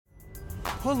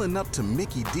Pulling up to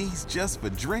Mickey D's just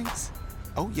for drinks?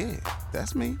 Oh yeah,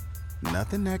 that's me.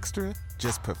 Nothing extra,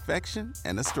 just perfection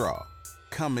and a straw.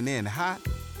 Coming in hot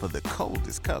for the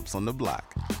coldest cups on the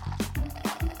block.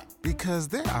 Because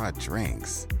there are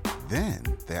drinks. Then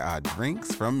there are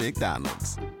drinks from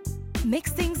McDonald's.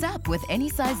 Mix things up with any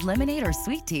size lemonade or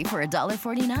sweet tea for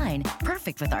 $1.49.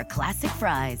 Perfect with our classic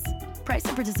fries. Price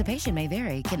and participation may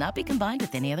vary. Cannot be combined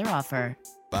with any other offer.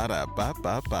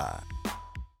 Ba-da-ba-ba-ba.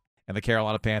 And the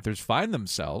Carolina Panthers find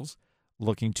themselves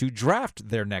looking to draft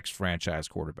their next franchise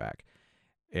quarterback.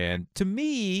 And to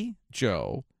me,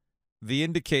 Joe, the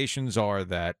indications are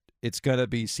that it's going to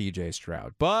be CJ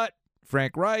Stroud. But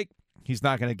Frank Reich, he's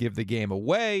not going to give the game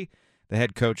away. The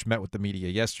head coach met with the media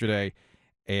yesterday,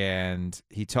 and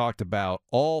he talked about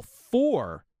all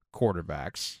four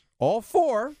quarterbacks,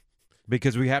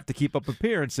 because we have to keep up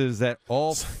appearances that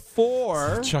all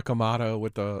four. Chuck Amato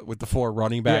with the four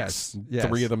running backs. Yes,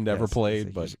 three of them never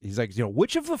played. But he's like,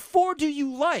 which of the four do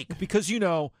you like? Because,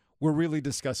 we're really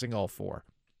discussing all four.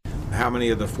 How many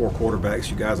of the four quarterbacks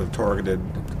you guys have targeted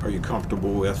are you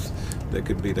comfortable with that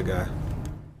could be the guy?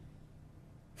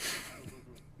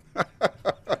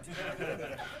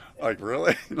 Like,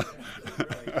 really?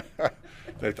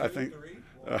 I think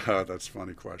that's a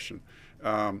funny question.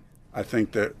 I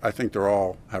think they're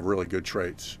all have really good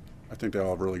traits. I think they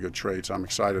all have really good traits. I'm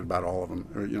excited about all of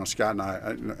them. Scott and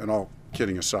I, and all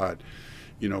kidding aside,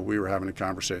 we were having a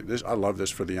conversation. I love this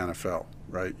for the NFL,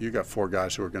 right? You got four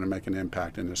guys who are going to make an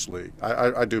impact in this league.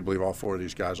 I do believe all four of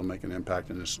these guys will make an impact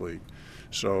in this league.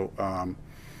 So,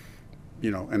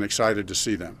 and excited to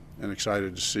see them and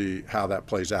excited to see how that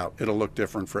plays out. It'll look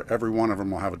different for every one of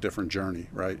them. Will have a different journey,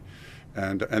 right?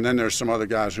 And then there's some other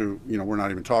guys who, we're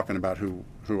not even talking about who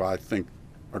I think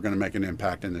are going to make an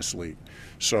impact in this league.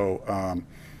 So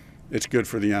it's good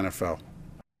for the NFL.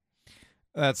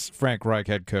 That's Frank Reich,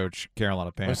 head coach,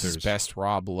 Carolina Panthers. This is best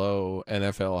Rob Lowe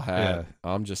NFL had. Yeah.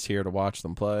 I'm just here to watch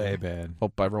them play. Hey, man.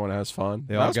 Hope everyone has fun.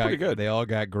 That's pretty good. They all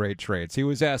got great traits. He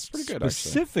was asked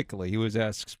specifically. He was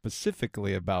asked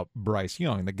specifically about Bryce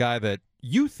Young, the guy that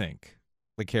you think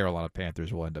the Carolina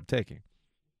Panthers will end up taking.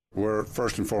 We're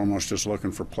first and foremost just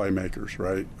looking for playmakers,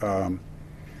 right?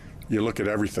 You look at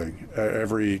everything,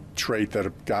 every trait that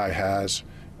a guy has,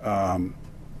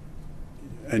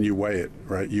 and you weigh it,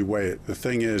 right? You weigh it. The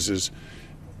thing is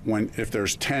if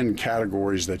there's 10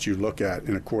 categories that you look at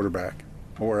in a quarterback,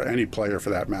 or any player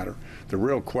for that matter, the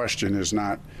real question is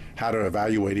not how to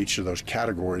evaluate each of those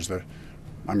categories.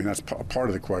 That's a part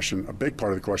of the question. A big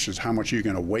part of the question is how much are you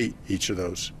going to weight each of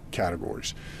those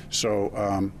categories.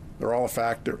 So they're all a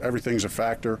factor. Everything's a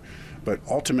factor. But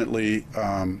ultimately,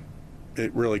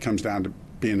 it really comes down to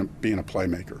being a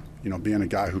playmaker, being a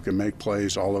guy who can make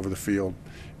plays all over the field.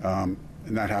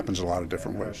 And that happens a lot of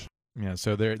different ways. Yeah,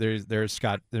 so there's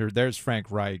Scott, there's Frank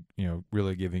Reich,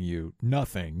 really giving you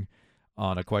nothing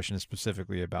on a question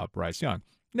specifically about Bryce Young.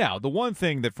 Now, the one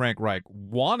thing that Frank Reich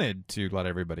wanted to let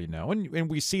everybody know, and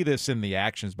we see this in the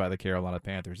actions by the Carolina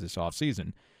Panthers this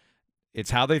offseason,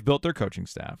 it's how they've built their coaching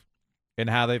staff and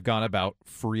how they've gone about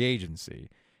free agency.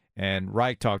 And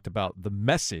Reich talked about the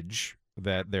message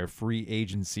that their free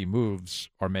agency moves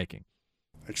are making.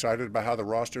 Excited about how the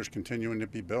roster is continuing to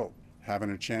be built.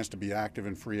 Having a chance to be active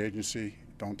in free agency,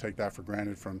 don't take that for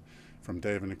granted from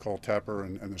Dave and Nicole Tepper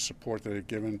and the support that they've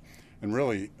given. And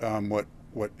really what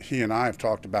he and I have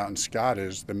talked about, and Scott,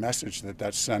 is the message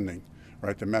that's sending,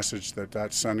 right? The message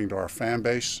that's sending to our fan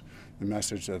base, the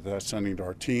message that's sending to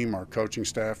our team, our coaching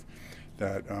staff,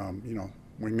 that,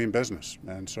 we mean business.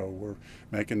 And so we're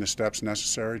making the steps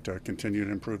necessary to continue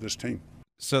to improve this team.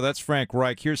 So that's Frank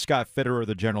Reich. Here's Scott Fitterer,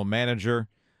 the general manager,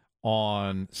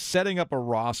 on setting up a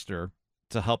roster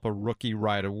to help a rookie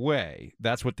right away.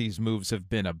 That's what these moves have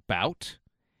been about.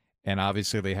 And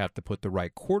obviously they have to put the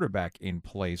right quarterback in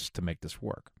place to make this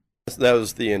work. That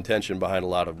was the intention behind a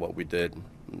lot of what we did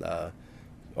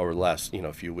over the last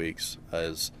few weeks,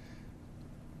 is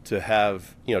to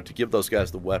have, to give those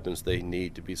guys the weapons they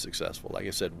need to be successful. Like I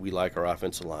said, we like our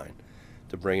offensive line.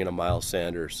 To bring in a Miles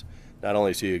Sanders, not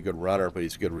only is he a good runner, but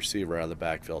he's a good receiver out of the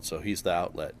backfield, so he's the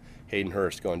outlet. Hayden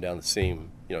Hurst going down the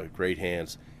seam, great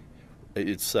hands.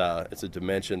 It's a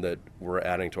dimension that we're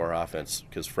adding to our offense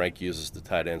because Frank uses the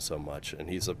tight end so much, and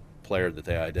he's a player that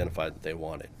they identified that they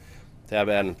wanted. To have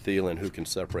Adam Thielen, who can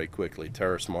separate quickly,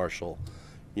 Terrace Marshall,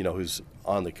 who's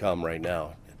on the come right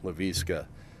now, Laviska,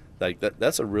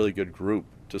 that's a really good group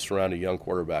to surround a young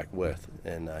quarterback with,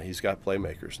 and he's got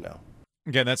playmakers now.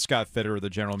 Again, that's Scott Fitterer, the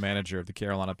general manager of the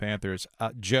Carolina Panthers.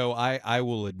 Joe, I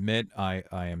will admit I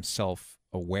am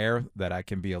self-aware that I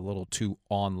can be a little too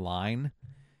online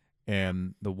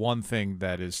And the one thing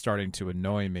that is starting to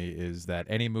annoy me is that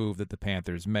any move that the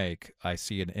Panthers make, I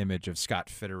see an image of Scott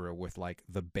Fitterer with, like,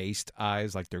 the based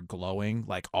eyes, like they're glowing,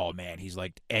 like, oh, man, he's,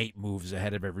 like, 8 moves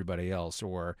ahead of everybody else,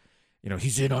 or,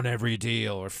 he's in on every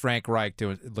deal, or Frank Reich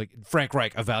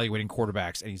evaluating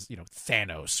quarterbacks, and he's,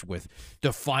 Thanos with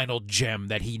the final gem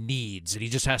that he needs, and he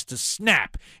just has to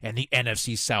snap, and the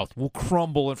NFC South will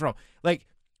crumble in front of him. Like,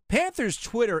 Panthers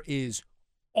Twitter is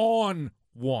on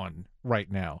one right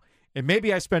now. And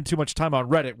maybe I spend too much time on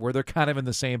Reddit where they're kind of in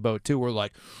the same boat too. We're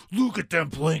like, look at them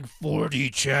playing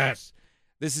 4D chess.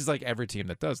 This is like every team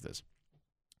that does this.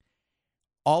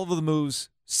 All of the moves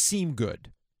seem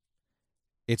good.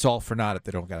 It's all for naught if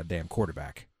they don't got a damn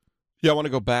quarterback. Yeah, I want to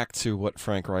go back to what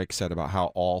Frank Reich said about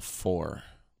how all 4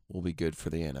 will be good for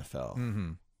the NFL.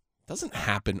 Mm-hmm. Doesn't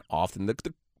happen often.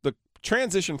 The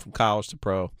transition from college to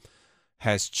pro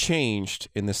has changed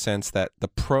in the sense that the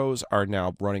pros are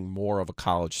now running more of a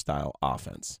college-style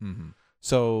offense. Mm-hmm.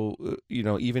 So,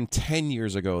 even 10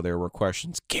 years ago, there were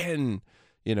questions, can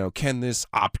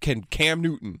Cam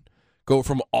Newton go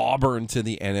from Auburn to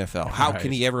the NFL? How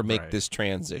can he ever make this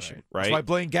transition, right? That's why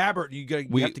Blaine Gabbert,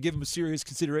 you have to give him a serious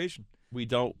consideration. We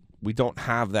don't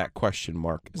have that question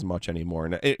mark as much anymore.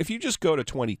 And if you just go to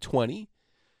 2020,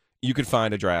 you could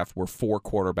find a draft where 4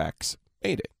 quarterbacks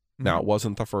made it. Now, it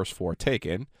wasn't the first 4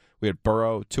 taken. We had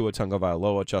Burrow, Tua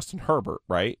Tagovailoa, Justin Herbert,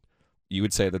 right? You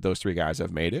would say that those 3 guys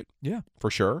have made it. Yeah.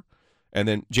 For sure. And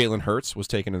then Jalen Hurts was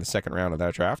taken in the second round of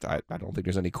that draft. I don't think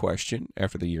there's any question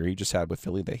after the year he just had with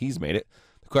Philly that he's made it.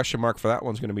 The question mark for that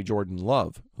one's going to be Jordan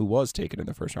Love, who was taken in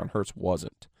the first round. Hurts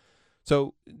wasn't.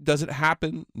 So does it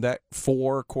happen that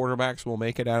 4 quarterbacks will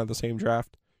make it out of the same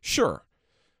draft? Sure.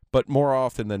 But more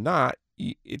often than not,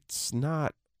 it's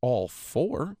not all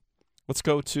 4. Let's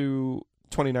go to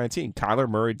 2019. Kyler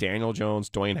Murray, Daniel Jones,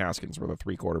 Dwayne Haskins were the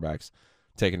 3 quarterbacks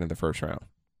taken in the first round.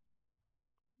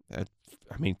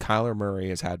 Kyler Murray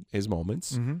has had his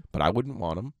moments, but I wouldn't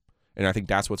want him. And I think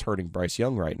that's what's hurting Bryce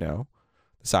Young right now.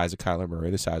 The size of Kyler Murray,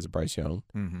 the size of Bryce Young.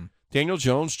 Mm-hmm. Daniel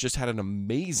Jones just had an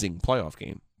amazing playoff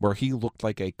game where he looked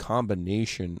like a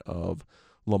combination of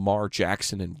Lamar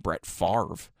Jackson and Brett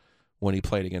Favre when he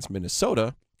played against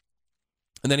Minnesota.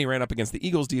 And then he ran up against the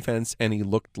Eagles defense, and he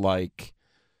looked like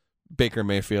Baker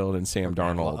Mayfield and Sam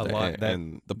Darnold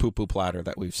and the poo-poo platter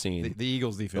that we've seen the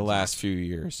Eagles defense the last few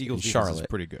years. Eagles in defense Charlotte is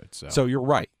pretty good. So you're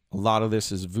right. A lot of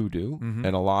this is voodoo,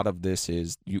 and a lot of this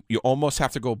is you almost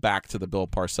have to go back to the Bill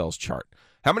Parcells chart.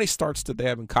 How many starts did they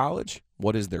have in college?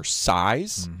 What is their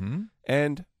size?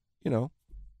 And,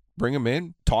 bring them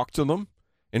in, talk to them,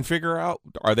 and figure out,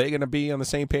 are they going to be on the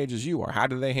same page as you are? How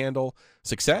do they handle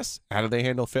success? How do they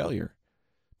handle failure?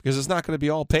 Because it's not going to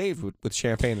be all paved with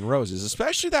champagne and roses,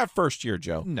 especially that first year,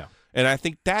 Joe. No. And I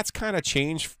think that's kind of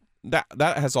changed. That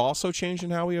has also changed in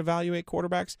how we evaluate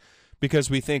quarterbacks, because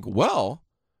we think, well,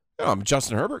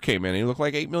 Justin Herbert came in and he looked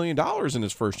like $8 million in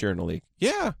his first year in the league.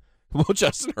 Yeah. Well,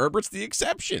 Justin Herbert's the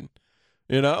exception.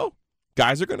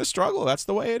 Guys are going to struggle. That's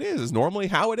the way it is. It's normally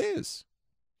how it is.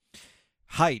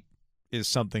 Height is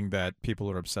something that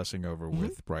people are obsessing over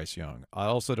with Bryce Young. I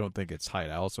also don't think it's height.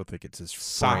 I also think it's his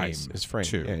frame. His frame,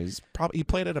 too. Yeah, he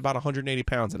played at about 180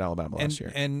 pounds at Alabama last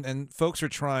year. And folks are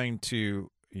trying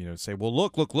to say, well,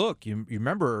 look. You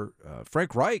remember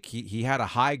Frank Reich? He had a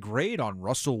high grade on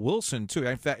Russell Wilson too.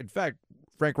 In fact,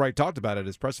 Frank Reich talked about it at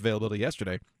his press availability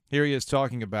yesterday. Here he is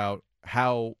talking about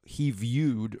how he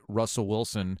viewed Russell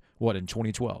Wilson. In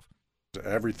 2012?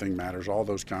 Everything matters. All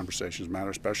those conversations matter,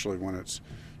 especially when it's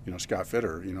Scott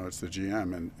Fitterer, it's the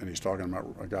GM, and he's talking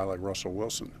about a guy like Russell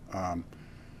Wilson,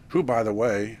 who, by the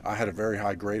way, I had a very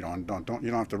high grade on. You don't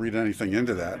have to read anything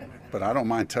into that, but I don't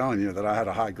mind telling you that I had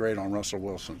a high grade on Russell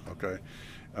Wilson, okay?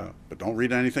 But don't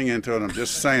read anything into it. I'm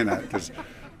just saying that because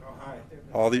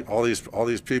all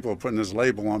these people are putting this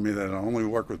label on me that I only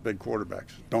work with big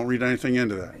quarterbacks. Don't read anything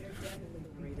into that.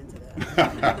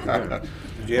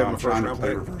 Did you have him trying to first play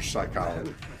round pick? reverse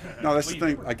psychology. No, that's the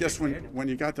thing. I guess when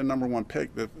you got the number 1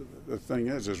 pick, the thing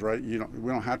is right. We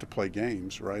don't have to play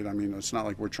games, right? It's not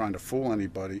like we're trying to fool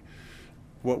anybody.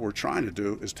 What we're trying to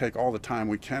do is take all the time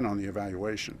we can on the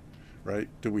evaluation, right?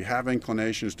 Do we have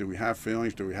inclinations? Do we have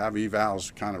feelings? Do we have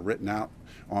evals kind of written out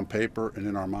on paper and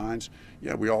in our minds?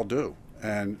 Yeah, we all do.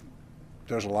 And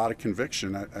there's a lot of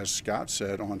conviction, as Scott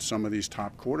said, on some of these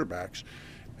top quarterbacks,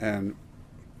 and.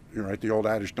 You're right, the old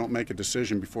adage, don't make a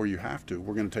decision before you have to.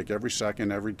 We're going to take every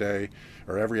second, every day,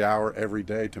 or every hour, every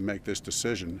day to make this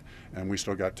decision, and we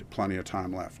still got plenty of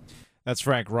time left. That's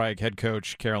Frank Reich, head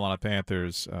coach, Carolina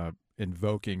Panthers.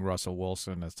 invoking Russell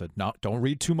Wilson as to don't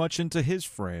read too much into his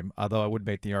frame, although I would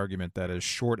make the argument that as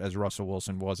short as Russell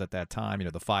Wilson was at that time,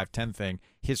 the 5'10" thing,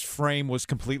 his frame was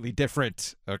completely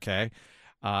different, okay?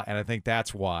 And I think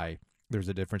that's why there's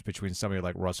a difference between somebody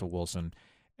like Russell Wilson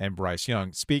and Bryce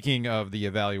Young. Speaking of the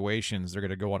evaluations, they're going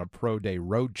to go on a pro day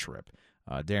road trip.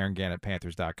 Darren Gann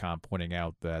Panthers.com pointing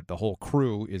out that the whole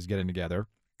crew is getting together,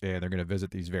 and they're going to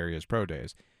visit these various pro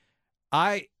days.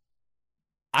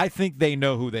 I think they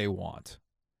know who they want.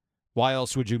 Why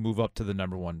else would you move up to the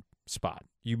number one spot?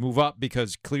 You move up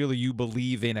because clearly you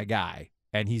believe in a guy,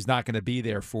 and he's not going to be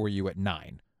there for you at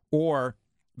 9. Or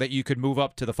that you could move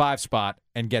up to the 5 spot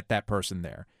and get that person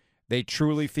there. They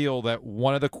truly feel that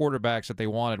one of the quarterbacks that they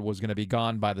wanted was going to be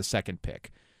gone by the 2nd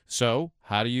pick. So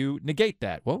how do you negate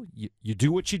that? Well, you do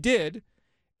what you did,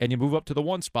 and you move up to the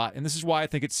 1 spot, and this is why I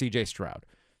think it's CJ Stroud.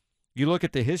 You look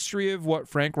at the history of what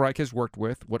Frank Reich has worked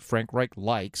with, what Frank Reich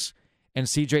likes, and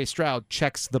CJ Stroud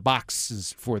checks the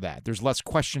boxes for that. There's less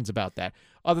questions about that,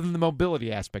 other than the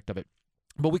mobility aspect of it.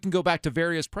 But we can go back to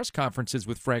various press conferences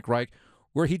with Frank Reich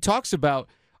where he talks about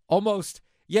almost,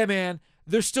 yeah, man,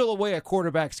 there's still a way a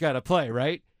quarterback's got to play,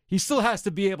 right? He still has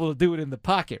to be able to do it in the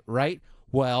pocket, right?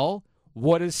 Well,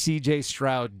 what does CJ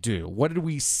Stroud do? What did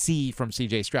we see from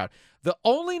CJ Stroud? The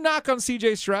only knock on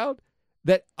CJ Stroud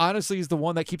that honestly is the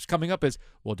one that keeps coming up is,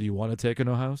 well, do you want to take an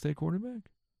Ohio State quarterback?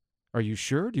 Are you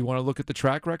sure? Do you want to look at the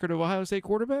track record of Ohio State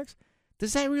quarterbacks?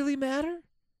 Does that really matter?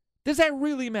 Does that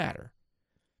really matter?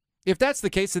 If that's the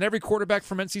case, then every quarterback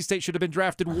from NC State should have been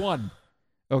drafted 1.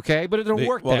 Okay? But it don't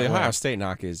work that way. Well, the Ohio State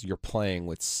knock is you're playing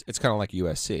with – it's kind of like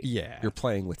USC. Yeah. You're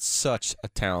playing with such a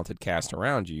talented cast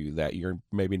around you that you're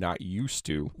maybe not used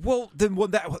to. Well, then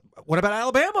what about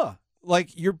Alabama?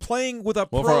 Like, you're playing with a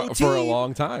pro team for a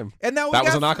long time, and now that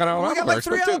was a knock on Alabama. We got like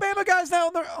 3 Alabama guys now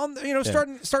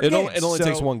starting games. It only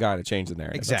takes one guy to change the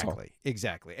narrative.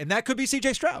 Exactly, and that could be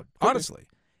CJ Stroud, honestly,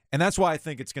 and that's why I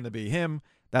think it's going to be him.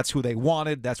 That's who they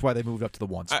wanted. That's why they moved up to the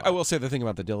 1 spot. I will say the thing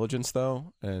about the diligence,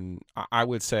 though, and I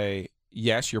would say,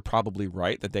 yes, you're probably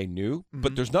right that they knew,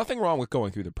 but there's nothing wrong with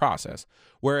going through the process.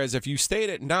 Whereas if you stayed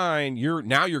at 9, you're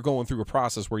going through a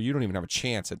process where you don't even have a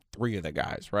chance at 3 of the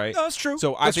guys, right? No, that's true.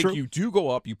 So I think you do go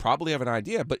up. You probably have an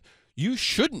idea, but you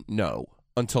shouldn't know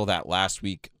until that last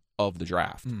week of the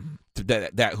draft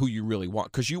that who you really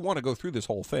want, because you want to go through this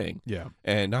whole thing. Yeah,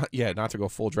 and not to go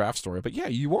full draft story, but yeah,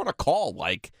 you want to call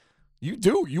like. You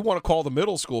do. You want to call the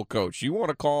middle school coach. You want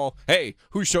to call, hey,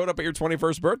 who showed up at your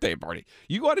 21st birthday party?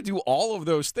 You got to do all of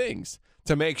those things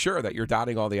to make sure that you're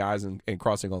dotting all the I's and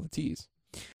crossing all the T's.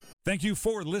 Thank you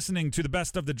for listening to the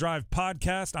Best of the Drive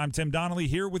podcast. I'm Tim Donnelly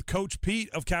here with Coach Pete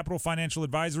of Capital Financial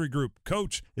Advisory Group.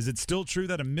 Coach, is it still true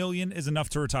that $1 million is enough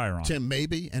to retire on? Tim,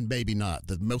 maybe and maybe not.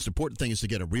 The most important thing is to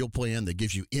get a real plan that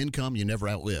gives you income you never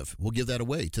outlive. We'll give that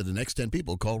away to the next 10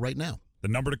 people. Call right now. The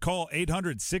number to call,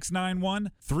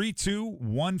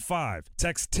 800-691-3215.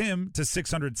 Text Tim to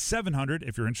 600-700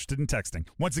 if you're interested in texting.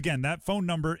 Once again, that phone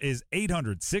number is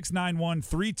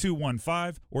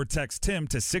 800-691-3215 or text Tim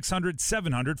to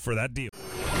 600-700 for that deal.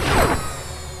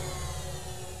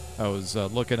 I was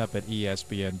looking up at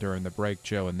ESPN during the break,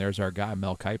 Joe, and there's our guy,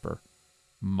 Mel Kiper,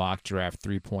 Mock Draft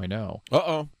 3.0.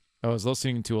 Uh-oh. I was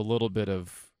listening to a little bit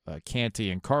of Canty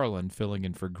and Carlin filling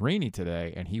in for Greeny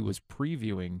today, and he was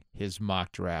previewing his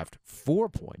mock draft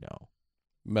 4.0.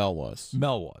 Mel was,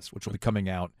 which will be coming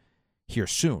out here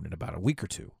soon in about a week or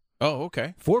 2. Oh,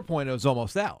 okay. 4.0 is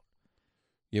almost out.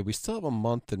 Yeah, we still have a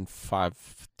month and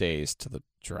 5 days to the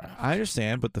draft. I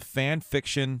understand, but the fan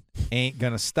fiction ain't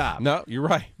going to stop. No, you're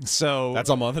right. So that's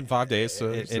a month and 5 days,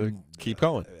 so keep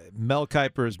going. Mel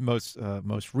Kiper's most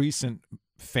recent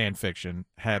fan fiction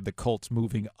had the Colts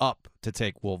moving up to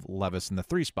take Will Levis in the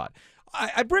 3 spot.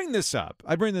 I bring this up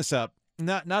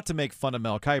not to make fun of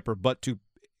Mel Kiper, but to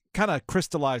kind of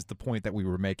crystallize the point that we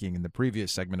were making in the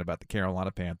previous segment about the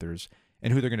Carolina Panthers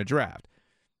and who they're going to draft.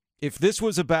 If this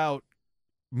was about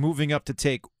moving up to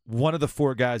take one of the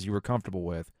 4 guys you were comfortable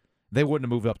with, they wouldn't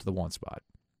have moved up to the 1 spot.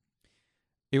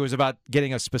 It was about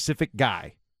getting a specific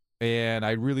guy. And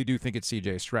I really do think it's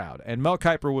CJ Stroud. And Mel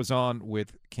Kiper was on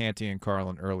with Canty and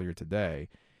Carlin earlier today,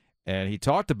 and he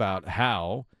talked about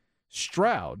how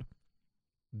Stroud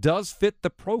does fit the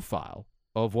profile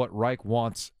of what Reich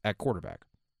wants at quarterback.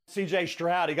 CJ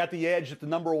Stroud, he got the edge at the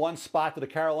number 1 spot to the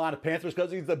Carolina Panthers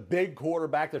because he's the big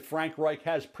quarterback that Frank Reich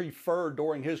has preferred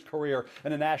during his career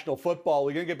in the National Football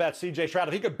League. You're going to get back CJ Stroud.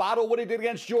 If he could bottle what he did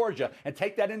against Georgia and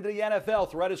take that into the NFL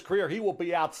throughout his career, he will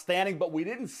be outstanding. But we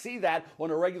didn't see that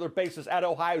on a regular basis at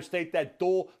Ohio State, that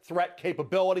dual threat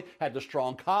capability. Had the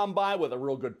strong combine with a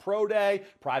real good pro day,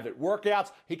 private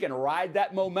workouts. He can ride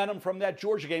that momentum from that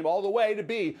Georgia game all the way to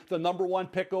be the number 1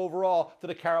 pick overall to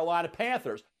the Carolina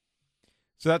Panthers.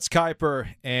 So that's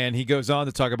Kuiper, and he goes on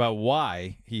to talk about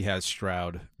why he has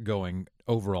Stroud going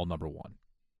overall number 1.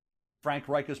 Frank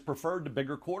Reich has preferred the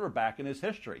bigger quarterback in his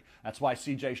history. That's why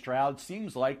C.J. Stroud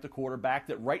seems like the quarterback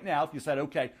that right now, if you said,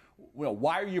 okay, well,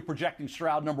 why are you projecting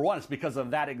Stroud number 1? It's because of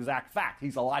that exact fact.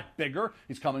 He's a lot bigger.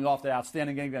 He's coming off the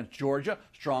outstanding game against Georgia,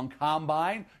 strong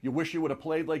combine. You wish he would have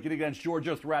played like he did against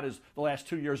Georgia throughout the last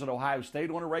 2 years at Ohio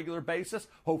State on a regular basis.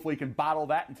 Hopefully he can bottle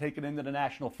that and take it into the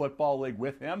National Football League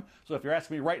with him. So if you're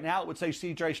asking me right now, it would say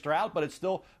C.J. Stroud, but it's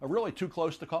still really too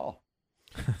close to call.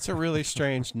 It's a really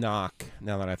strange knock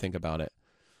now that I think about it.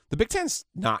 The Big Ten's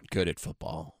not good at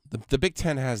football. The Big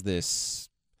Ten has this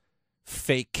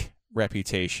fake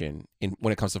reputation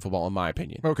when it comes to football, in my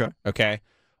opinion. Okay.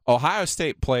 Ohio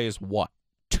State plays,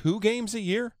 2 games a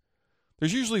year?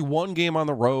 There's usually 1 game on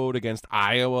the road against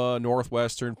Iowa,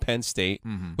 Northwestern, Penn State,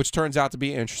 which turns out to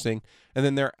be interesting, and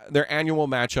then their annual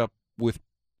matchup with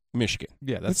Michigan.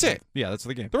 Yeah, that's it. Yeah, that's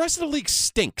the game. The rest of the league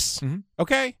stinks.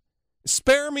 Okay?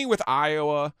 Spare me with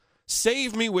Iowa.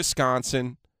 Save me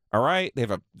Wisconsin. All right? They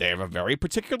have a very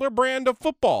particular brand of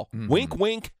football. Wink,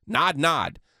 wink, nod,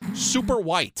 nod. Super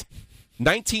white.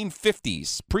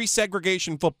 1950s.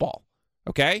 Pre-segregation football.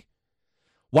 Okay?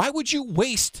 Why would you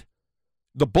waste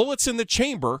the bullets in the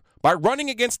chamber by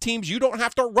running against teams you don't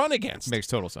have to run against? Makes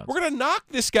total sense. We're going to knock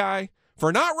this guy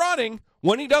for not running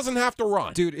when he doesn't have to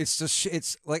run. Dude, it's just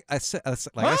it's like I said,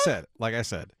 like I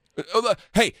said.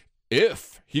 Hey,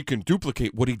 if he can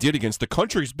duplicate what he did against the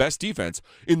country's best defense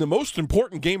in the most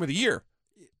important game of the year.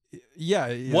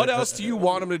 Yeah. What else do you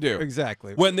want him to do?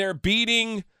 Exactly. When they're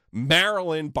beating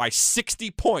Maryland by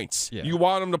 60 points, Yeah. you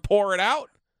want them to pour it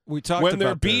out? We talked when about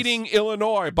they're beating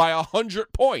Illinois by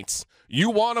 100 points, you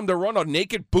want him to run a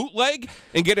naked bootleg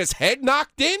and get his head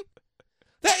knocked in?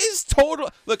 That is total.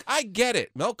 Look, I get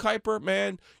it. Mel Kiper,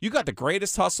 man, you got the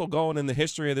greatest hustle going in the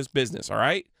history of this business, all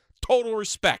right? Total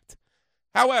respect.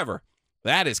 However,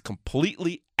 that is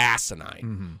completely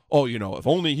asinine. Oh, if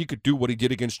only he could do what he did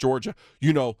against Georgia.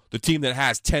 The team that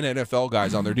has 10 NFL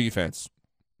guys on their defense.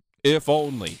 If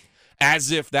only.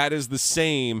 As if that is the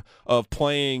same of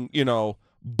playing,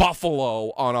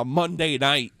 Buffalo on a Monday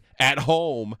night at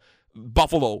home.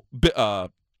 Buffalo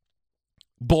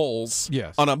Bulls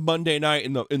on a Monday night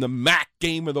in the MAC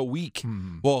game of the week.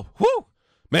 Well,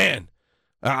 man,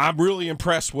 I'm really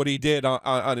impressed what he did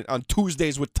on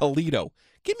Tuesdays with Toledo.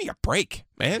 Give me a break,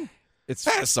 man.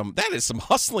 That is some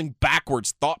hustling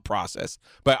backwards thought process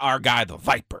by our guy, the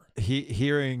Viper.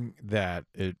 Hearing that,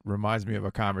 it reminds me of a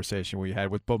conversation we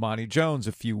had with Bomani Jones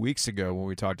a few weeks ago when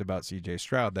we talked about C.J.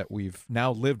 Stroud, that we've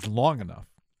now lived long enough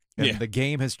and the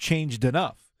game has changed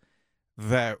enough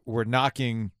that we're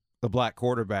knocking the black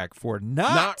quarterback for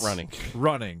not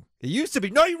running. It used to be,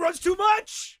 no, he runs too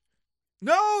much.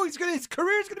 No, his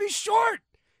career's going to be short.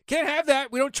 Can't have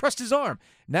that. We don't trust his arm.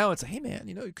 Now it's, hey,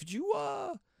 man, could you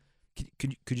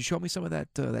could you show me some of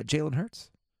that Jalen Hurts?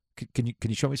 Can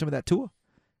you show me some of that Tua?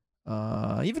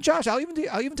 Even Josh, I'll even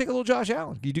take a little Josh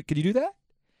Allen. Can you do that?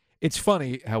 It's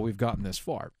funny how we've gotten this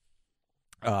far.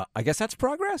 I guess that's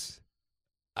progress.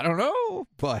 I don't know,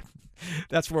 but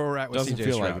that's where we're at with Doesn't CJ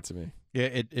feel Stroud. like it to me. Yeah,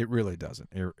 it really doesn't.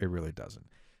 It really doesn't.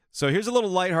 So here's a little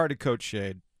lighthearted Coach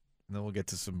Shade, and then we'll get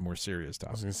to some more serious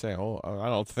I was topics. going to say, I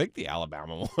don't think the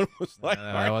Alabama one was like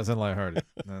That wasn't lighthearted.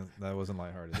 No, that wasn't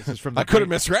lighthearted. This is from the I could have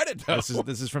misread it, though.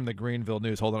 This is from the Greenville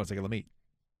News. Hold on a second.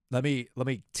 Let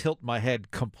me tilt my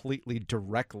head completely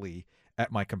directly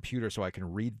at my computer so I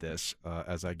can read this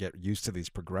as I get used to these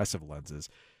progressive lenses.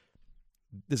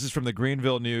 This is from the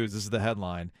Greenville News. This is the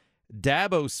headline.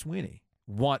 Dabo Swinney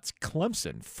wants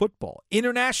Clemson football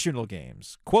international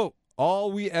games. Quote,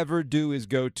 all we ever do is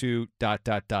go to ...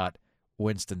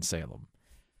 Winston-Salem.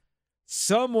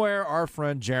 Somewhere our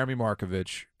friend Jeremy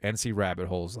Markovich, NC Rabbit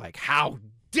Hole's like, how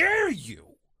dare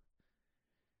you?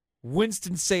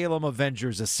 Winston-Salem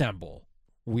Avengers assemble.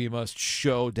 We must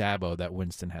show Dabo that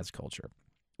Winston has culture.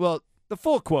 Well, the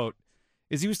full quote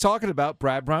is he was talking about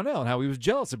Brad Brownell and how he was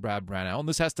jealous of Brad Brownell, and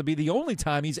this has to be the only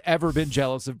time he's ever been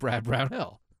jealous of Brad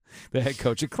Brownell, the head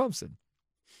coach at Clemson.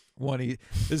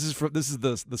 This is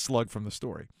the slug from the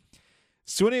story.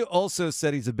 Swinney also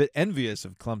said he's a bit envious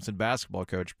of Clemson basketball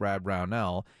coach Brad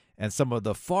Brownell and some of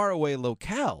the faraway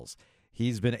locales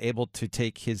he's been able to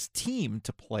take his team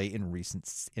to play in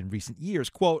recent years.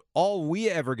 Quote, all we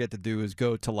ever get to do is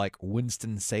go to like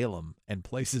Winston-Salem and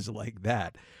places like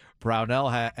that. Brownell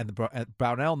and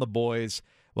the boys,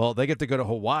 well, they get to go to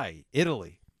Hawaii,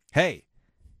 Italy. Hey,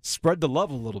 spread the love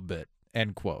a little bit,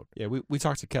 end quote. Yeah, we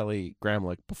talked to Kelly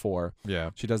Gramlich before.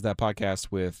 Yeah. She does that podcast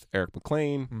with Eric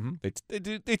McLean.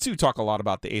 Mm-hmm. They too talk a lot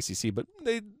about the ACC, but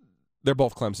they're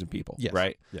both Clemson people, yes.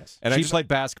 right? Yes. And she played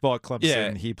basketball at Clemson.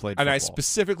 Yeah, he played football. And I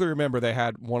specifically remember they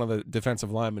had one of the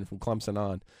defensive linemen from Clemson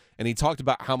on, and he talked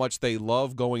about how much they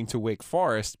love going to Wake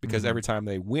Forest because every time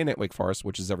they win at Wake Forest,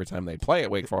 which is every time they play at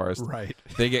Wake Forest, right,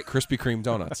 they get Krispy Kreme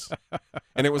donuts.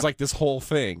 And it was like this whole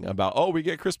thing about, oh, we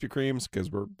get Krispy Kremes because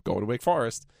we're going to Wake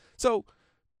Forest. So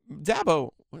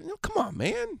Dabo, come on,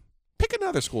 man. Pick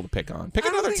another school to pick on. Pick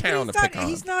another town to pick on.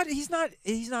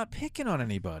 He's not picking on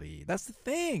anybody. That's the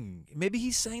thing. Maybe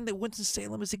he's saying that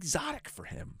Winston-Salem is exotic for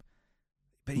him.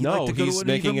 But he's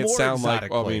making it sound like,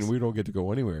 place. I mean, we don't get to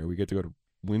go anywhere. We get to go to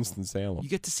Winston-Salem. You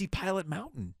get to see Pilot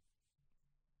Mountain.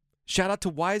 Shout out to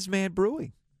Wise Man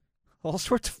Brewing. All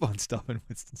sorts of fun stuff in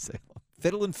Winston-Salem.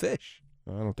 Fiddle and Fish.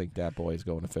 I don't think that boy is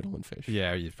going to Fiddle and Fish.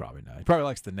 Yeah, he's probably not. He probably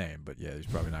likes the name, but yeah, he's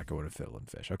probably not going to Fiddle and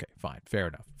Fish. Okay, fine. Fair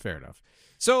enough.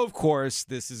 So, of course,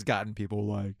 this has gotten people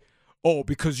like, oh,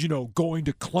 because, going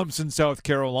to Clemson, South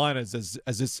Carolina is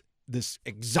as this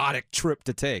exotic trip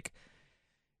to take.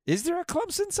 Is there a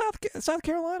Clemson, South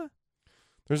Carolina?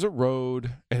 There's a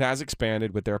road. It has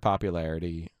expanded with their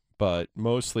popularity. But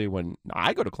mostly when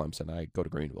I go to Clemson, I go to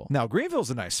Greenville. Now,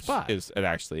 Greenville's a nice spot. It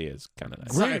actually is kind of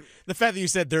nice. Sorry, the fact that you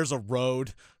said there's a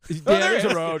road. There's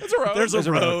a road. There's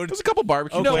a road. There's a couple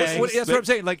barbecue places. That's what I'm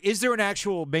saying. Like, is there an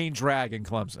actual main drag in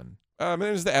Clemson?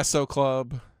 There's the SO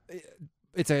Club.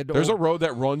 There's a road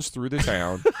that runs through the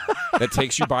town that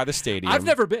takes you by the stadium. I've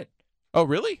never been. Oh,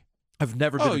 really? I've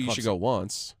never been to Clemson. You should go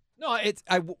once. No,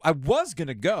 I was going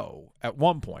to go at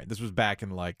one point. This was back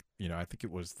in I think it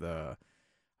was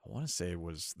I want to say it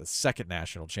was the second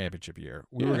national championship year.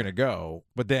 We were going to go,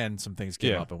 but then some things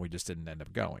came up and we just didn't end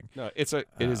up going. No, it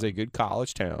is a good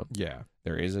college town. Yeah.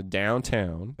 There is a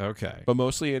downtown. Okay. But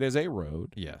mostly it is a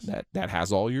road. Yes. That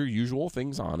has all your usual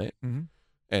things on it. Mm-hmm.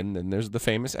 And then there's the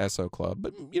famous SO Club,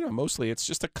 but mostly it's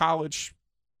just a college.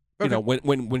 Okay.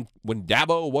 When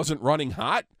Dabo wasn't running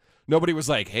hot, nobody was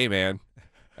like, "Hey man,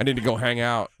 I need to go hang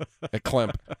out at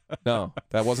Clemp." No,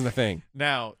 that wasn't a thing.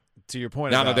 Now, to your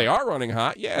point, now that they are running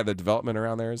hot, yeah, the development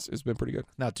around there has been pretty good.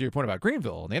 Now, to your point about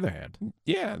Greenville, on the other hand,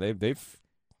 yeah, they've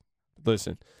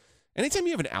listen. Anytime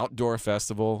you have an outdoor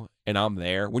festival and I'm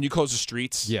there, when you close the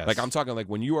streets, yes. Like I'm talking like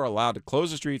when you are allowed to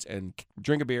close the streets and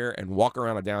drink a beer and walk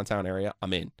around a downtown area,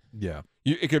 I'm in. Yeah,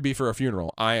 it could be for a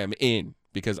funeral. I am in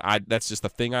because that's just the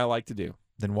thing I like to do.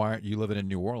 Then why aren't you living in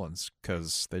New Orleans?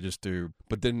 Because they just do.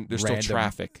 But then there's still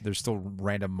traffic. There's still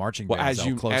random marching bands.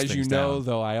 Well, as you know, down.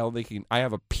 though, I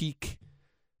have a peak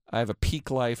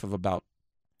life of about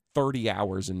 30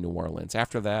 hours in New Orleans.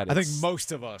 After that, I think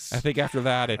most of us. I think after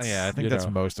that, it's I think that's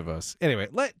most of us. Anyway,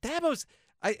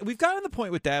 we've gotten to the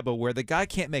point with Dabo where the guy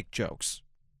can't make jokes.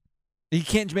 He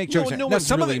can't make jokes. No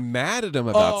one's really mad at him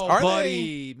about. Oh,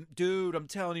 buddy, dude, I'm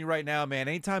telling you right now, man.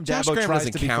 Anytime Josh Dabo Graham tries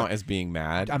doesn't to count as being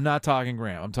mad. I'm not talking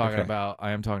Graham.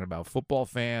 I am talking about football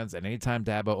fans. And anytime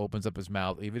Dabo opens up his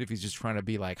mouth, even if he's just trying to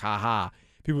be like, "Ha ha,"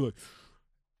 people are like.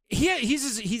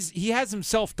 He has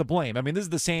himself to blame. I mean, this is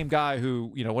the same guy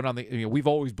who went on the. We've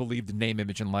always believed in name,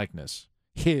 image, and likeness.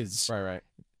 His right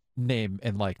name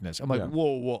and likeness. I'm like,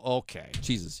 whoa, okay,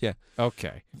 Jesus, yeah,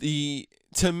 okay.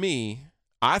 To me,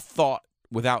 I thought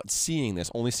without seeing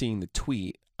this, only seeing the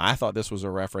tweet, I thought this was a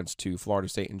reference to Florida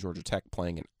State and Georgia Tech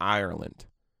playing in Ireland.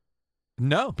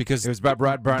 No, because it was about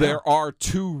Brad Brown. There are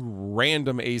two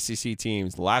random ACC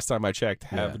teams. The last time I checked,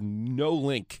 have no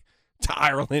link to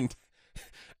Ireland.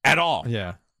 At all.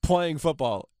 Yeah. Playing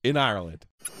football in Ireland.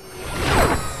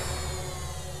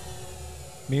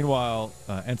 Meanwhile,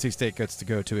 NC State gets to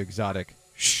go to exotic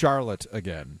Charlotte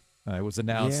again. It was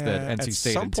announced that NC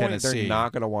State and Tennessee. At some point, they're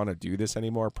not going to want to do this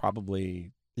anymore,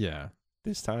 probably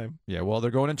this time. Yeah, well,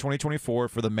 they're going in 2024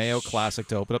 for the Mayo Classic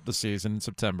to open up the season in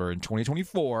September. In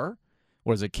 2024,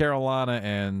 Carolina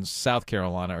and South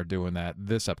Carolina are doing that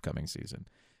this upcoming season.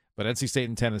 But NC State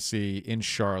and Tennessee in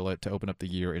Charlotte to open up the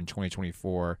year in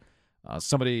 2024.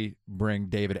 Somebody bring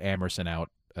David Amerson out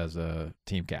as a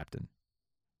team captain.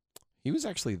 He was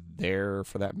actually there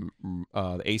for that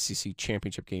the ACC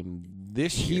championship game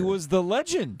this year. He was the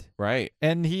legend. Right.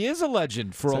 And he is a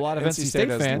legend for a lot of NC State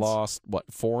has fans. Lost,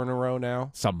 4 in a row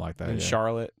now? Something like that, in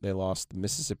Charlotte. They lost the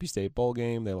Mississippi State bowl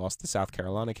game. They lost the South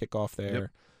Carolina kickoff there. Yep.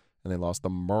 And they lost the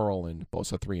Maryland.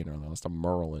 So 3 in a row. They lost to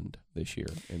Maryland this year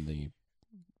in the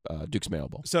Duke's Mayo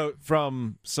Bowl. So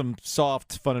from some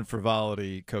soft fun and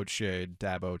frivolity, Coach Shade,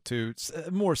 Dabo, to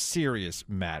more serious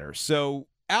matters. So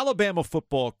Alabama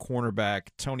football cornerback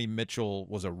Tony Mitchell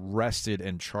was arrested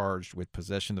and charged with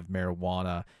possession of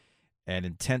marijuana and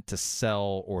intent to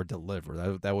sell or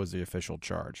deliver. That was the official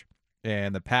charge.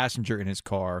 And the passenger in his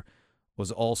car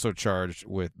was also charged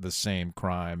with the same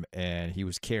crime, and he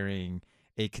was carrying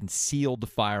a concealed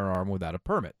firearm without a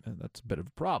permit. And that's a bit of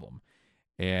a problem.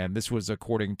 And this was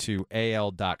according to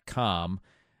AL.com.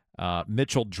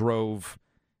 Mitchell drove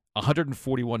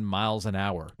 141 miles an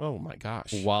hour. Oh, my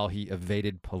gosh. While he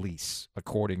evaded police,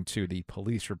 according to the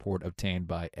police report obtained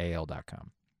by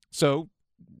AL.com. So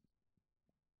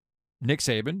Nick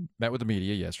Saban met with the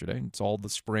media yesterday. It's all the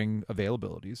spring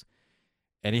availabilities.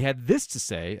 And he had this to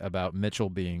say about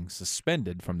Mitchell being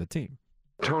suspended from the team.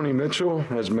 Tony Mitchell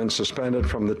has been suspended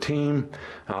from the team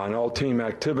and all team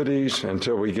activities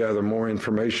until we gather more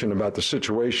information about the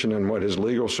situation and what his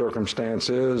legal circumstance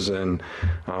is. And,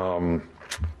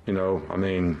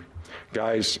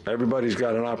 guys, everybody's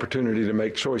got an opportunity to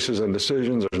make choices and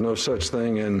decisions. There's no such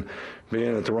thing in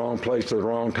being at the wrong place at the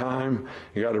wrong time.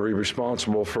 You got to be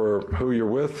responsible for who you're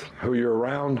with, who you're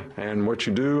around, and what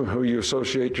you do, who you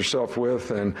associate yourself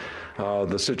with, and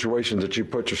the situations that you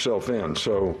put yourself in.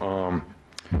 So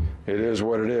it is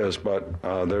what it is, but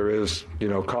there is,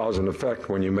 cause and effect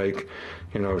when you make,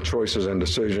 choices and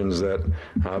decisions that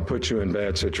put you in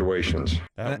bad situations.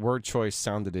 That word choice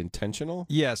sounded intentional?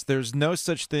 Yes, there's no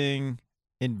such thing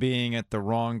in being at the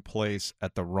wrong place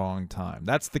at the wrong time.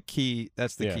 That's the key.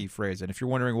 That's the key phrase. And if you're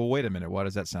wondering, well, wait a minute, why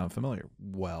does that sound familiar?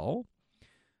 Well,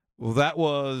 that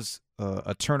was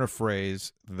a turn of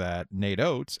phrase that Nate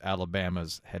Oates,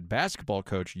 Alabama's head basketball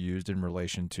coach, used in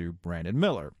relation to Brandon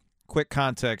Miller. Quick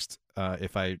context,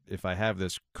 if I have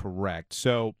this correct.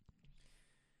 So,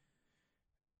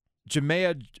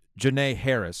 Janae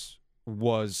Harris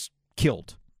was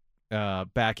killed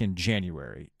back in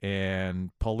January, and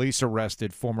police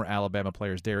arrested former Alabama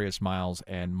players Darius Miles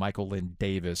and Michael Lynn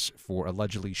Davis for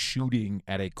allegedly shooting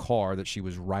at a car that she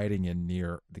was riding in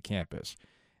near the campus.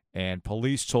 And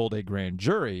police told a grand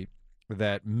jury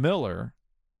that Brandon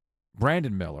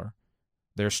Miller,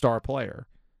 their star player,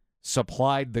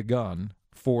 supplied the gun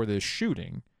for this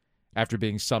shooting after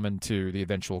being summoned to the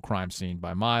eventual crime scene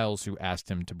by Miles, who asked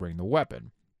him to bring the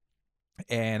weapon.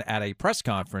 And at a press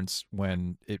conference,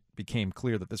 when it became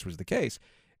clear that this was the case,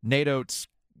 Nate Oates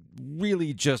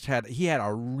really had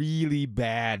a really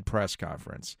bad press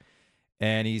conference.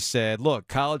 And he said, look,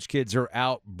 college kids are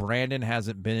out. Brandon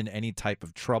hasn't been in any type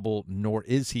of trouble, nor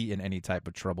is he in any type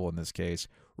of trouble in this case.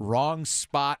 Wrong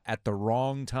spot at the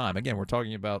wrong time. Again, we're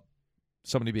talking about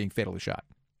somebody being fatally shot.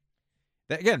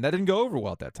 That didn't go over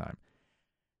well at that time.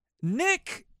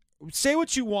 Nick, say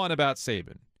what you want about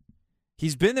Saban.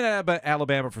 He's been in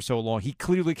Alabama for so long. He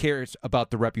clearly cares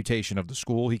about the reputation of the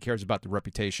school. He cares about the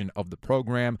reputation of the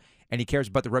program, and he cares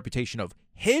about the reputation of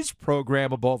his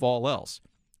program above all else.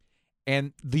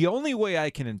 And the only way I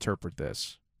can interpret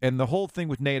this, and the whole thing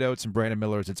with Nate Oates and Brandon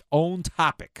Miller is its own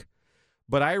topic,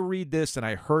 but I read this and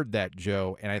I heard that,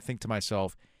 Joe, and I think to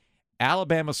myself,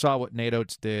 Alabama saw what Nate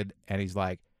Oates did, and he's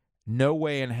like, no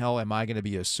way in hell am I going to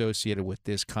be associated with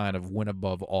this kind of win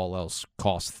above all else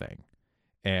cost thing.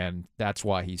 And that's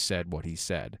why he said what he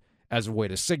said, as a way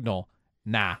to signal,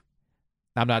 nah,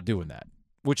 I'm not doing that,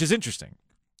 which is interesting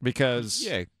because...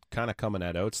 Yeah, kind of coming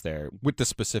at Oates there with the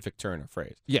specific turn of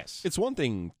phrase. Yes. It's one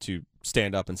thing to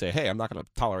stand up and say, hey, I'm not going to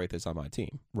tolerate this on my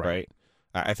team, right?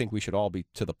 I think we should all be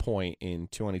to the point in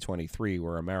 2023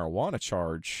 where a marijuana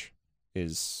charge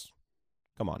is...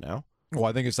 Come on now. Well,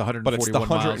 I think it's 141 but it's the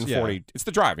 140. Miles, yeah. It's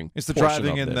the driving. It's the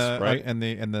driving and this, the right? and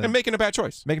making a bad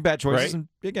choice. Making bad choices. Right? And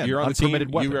again, you're on the team.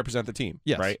 weapon. You represent the team.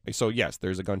 Yes. Right. So yes,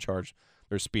 there's a gun charge.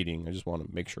 There's speeding. I just want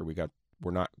to make sure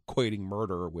we're not equating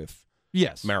murder with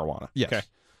marijuana. Yes.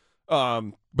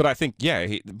 Okay. But I think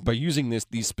by using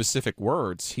these specific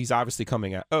words, he's obviously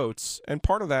coming at Oates, and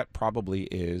part of that probably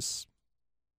is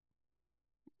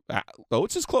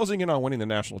Oates is closing in on winning the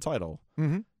national title.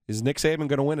 Mm-hmm. Is Nick Saban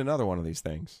going to win another one of these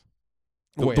things?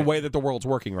 The way that the world's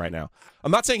working right now.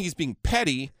 I'm not saying he's being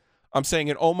petty. I'm saying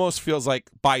it almost feels like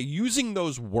by using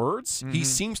those words, he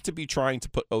seems to be trying to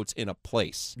put Oates in a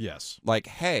place. Yes. Like,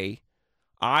 hey,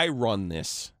 I run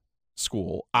this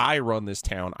school. I run this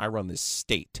town. I run this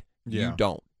state. Yeah. You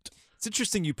don't. It's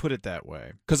interesting you put it that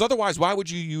way. Because otherwise, why would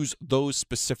you use those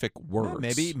specific words?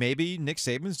 Well, maybe Nick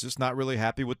Saban's just not really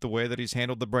happy with the way that he's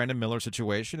handled the Brandon Miller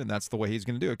situation, and that's the way he's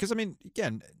going to do it. Because, I mean,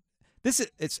 again...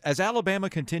 It's as Alabama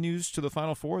continues to the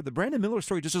Final Four, the Brandon Miller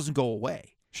story just doesn't go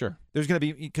away. Sure. There's going to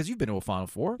be, because you've been to a Final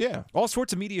Four. Yeah. All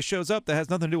sorts of media shows up that has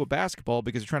nothing to do with basketball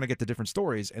because you're trying to get to different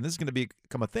stories, and this is going to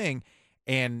become a thing.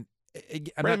 And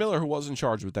Brandon Miller, who wasn't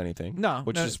charged with anything. No.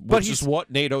 Which is what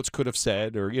Nate Oates could have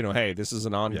said, or, hey, this is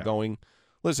an ongoing. Yeah.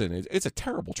 Listen, it's a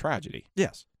terrible tragedy.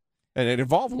 Yes. And it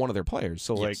involved one of their players.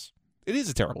 So, yes. It is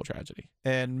a terrible tragedy.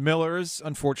 And Miller is,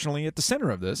 unfortunately, at the center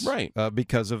of this. Right.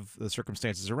 Because of the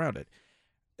circumstances around it.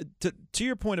 To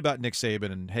your point about Nick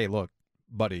Saban and, hey, look,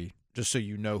 buddy, just so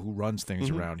you know who runs things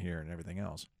around here and everything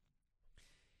else.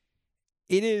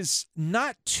 It is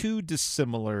not too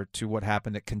dissimilar to what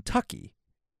happened at Kentucky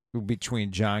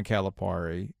between John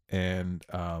Calipari and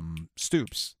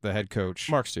Stoops, the head coach.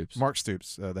 Mark Stoops,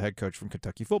 the head coach from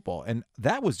Kentucky football. And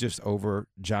that was just over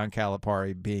John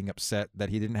Calipari being upset that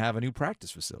he didn't have a new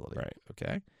practice facility. Right.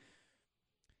 Okay.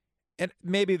 And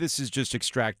maybe this is just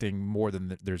extracting more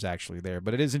than there's actually there,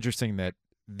 but it is interesting that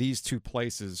these two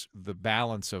places, the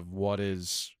balance of what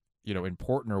is,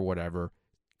 important or whatever,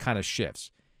 kind of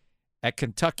shifts. At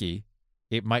Kentucky,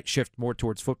 it might shift more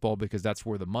towards football because that's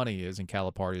where the money is, and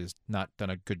Calipari has not done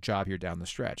a good job here down the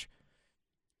stretch.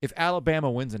 If Alabama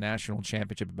wins a national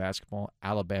championship in basketball,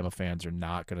 Alabama fans are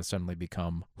not going to suddenly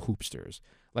become hoopsters.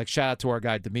 Like, shout out to our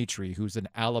guy Dimitri, who's an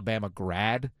Alabama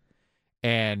grad,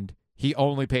 and he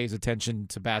only pays attention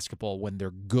to basketball when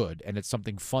they're good, and it's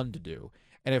something fun to do.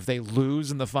 And if they lose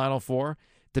in the Final Four,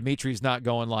 Dimitri's not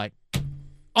going like,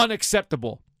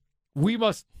 unacceptable. We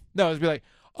must. No, it's be like,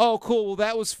 oh, cool, well,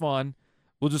 that was fun.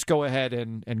 We'll just go ahead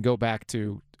and go back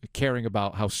to caring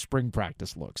about how spring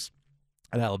practice looks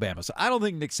at Alabama. So I don't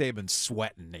think Nick Saban's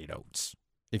sweating Nate Oates,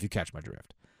 if you catch my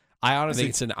drift. I honestly think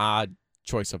it's an odd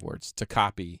choice of words to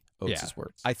copy Oates'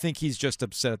 words. I think he's just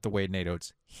upset at the way Nate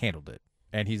Oates handled it,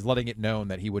 and he's letting it known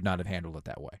that he would not have handled it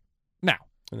that way.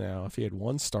 Now, if he had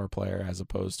one star player as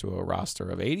opposed to a roster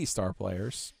of 80 star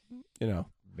players,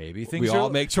 maybe things we all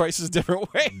make choices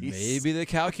different ways. Maybe the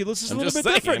calculus is a I'm little just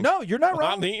bit saying. different. No, you're not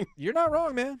wrong. I mean, you're not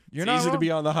wrong, man. You're it's not easy wrong. to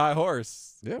be on the high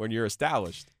horse when you're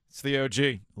established. It's the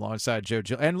OG alongside Joe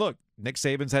Gill. And look, Nick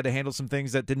Saban's had to handle some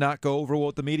things that did not go over well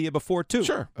with the media before, too.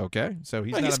 Sure. Okay. So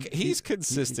he's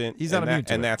consistent. He's not immune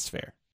to it. And that's fair.